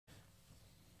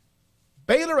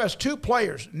Baylor has 2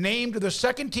 players named to the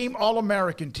second-team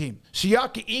All-American team,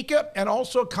 Siaki Ika and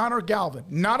also Connor Galvin.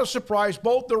 Not a surprise.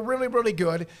 Both are really, really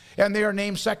good, and they are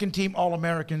named second-team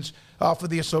All-Americans for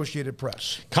the Associated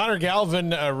Press. Connor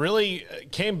Galvin really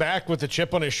came back with a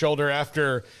chip on his shoulder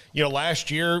after, last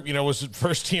year, was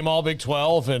first-team All-Big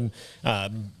 12 and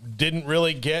didn't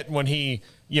really get when he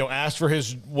 – asked for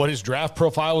what his draft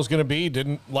profile was going to be,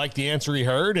 didn't like the answer he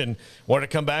heard, and wanted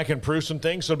to come back and prove some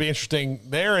things. So it'll be interesting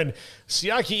there. And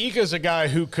Siaki Ika is a guy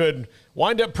who could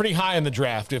wind up pretty high in the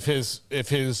draft if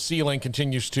his ceiling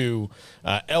continues to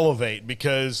elevate,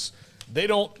 because they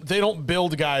don't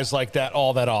build guys like that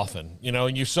all that often.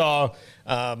 And you saw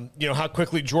how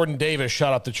quickly Jordan Davis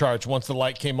shot up the charts once the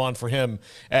light came on for him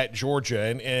at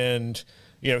Georgia, and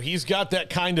he's got that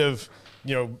kind of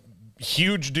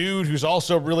huge dude who's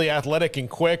also really athletic and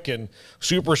quick and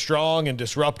super strong and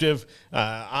disruptive.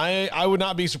 I would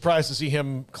not be surprised to see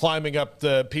him climbing up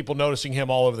the people noticing him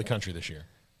all over the country this year.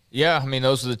 Yeah, I mean,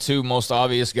 those are the 2 most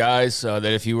obvious guys that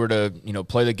if you were to,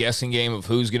 play the guessing game of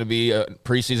who's going to be a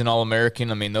preseason All-American,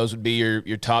 I mean, those would be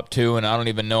your top 2, and I don't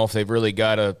even know if they've really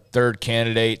got a third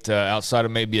candidate outside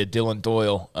of maybe a Dylan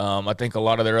Doyle. I think a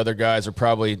lot of their other guys are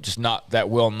probably just not that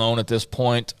well known at this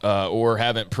point or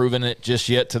haven't proven it just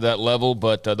yet to that level,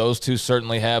 but those 2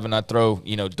 certainly have, and I'd throw,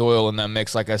 Doyle in that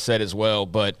mix, like I said, as well.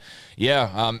 But,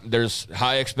 yeah, there's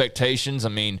high expectations. I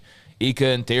mean, Ika,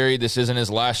 in theory, this isn't his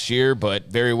last year, but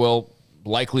very well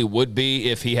likely would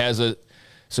be if he has a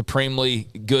supremely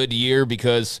good year,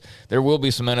 because there will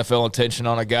be some NFL attention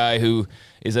on a guy who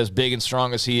is as big and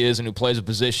strong as he is and who plays a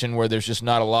position where there's just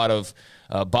not a lot of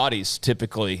bodies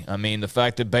typically. I mean, the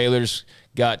fact that Baylor's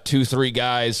got 2-3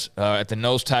 guys at the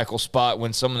nose tackle spot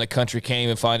when some in the country can't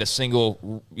even find a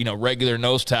single, regular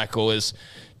nose tackle is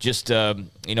just, a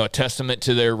testament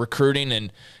to their recruiting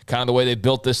and kind of the way they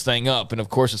built this thing up. And, of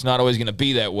course, it's not always going to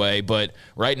be that way, but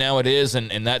right now it is,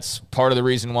 and that's part of the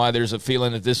reason why there's a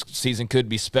feeling that this season could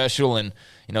be special. And,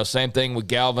 same thing with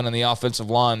Galvin and the offensive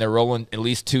line. They're rolling at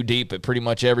least 2 deep at pretty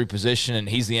much every position, and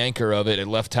he's the anchor of it at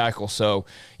left tackle. So,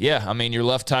 yeah, I mean, your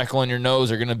left tackle and your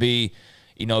nose are going to be,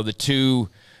 the 2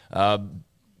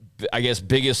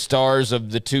 biggest stars of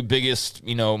the 2 biggest,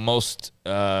 most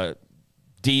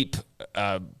deep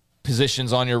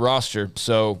positions on your roster.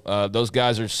 So those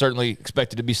guys are certainly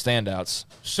expected to be standouts.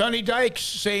 Sonny Dykes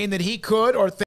saying that he could or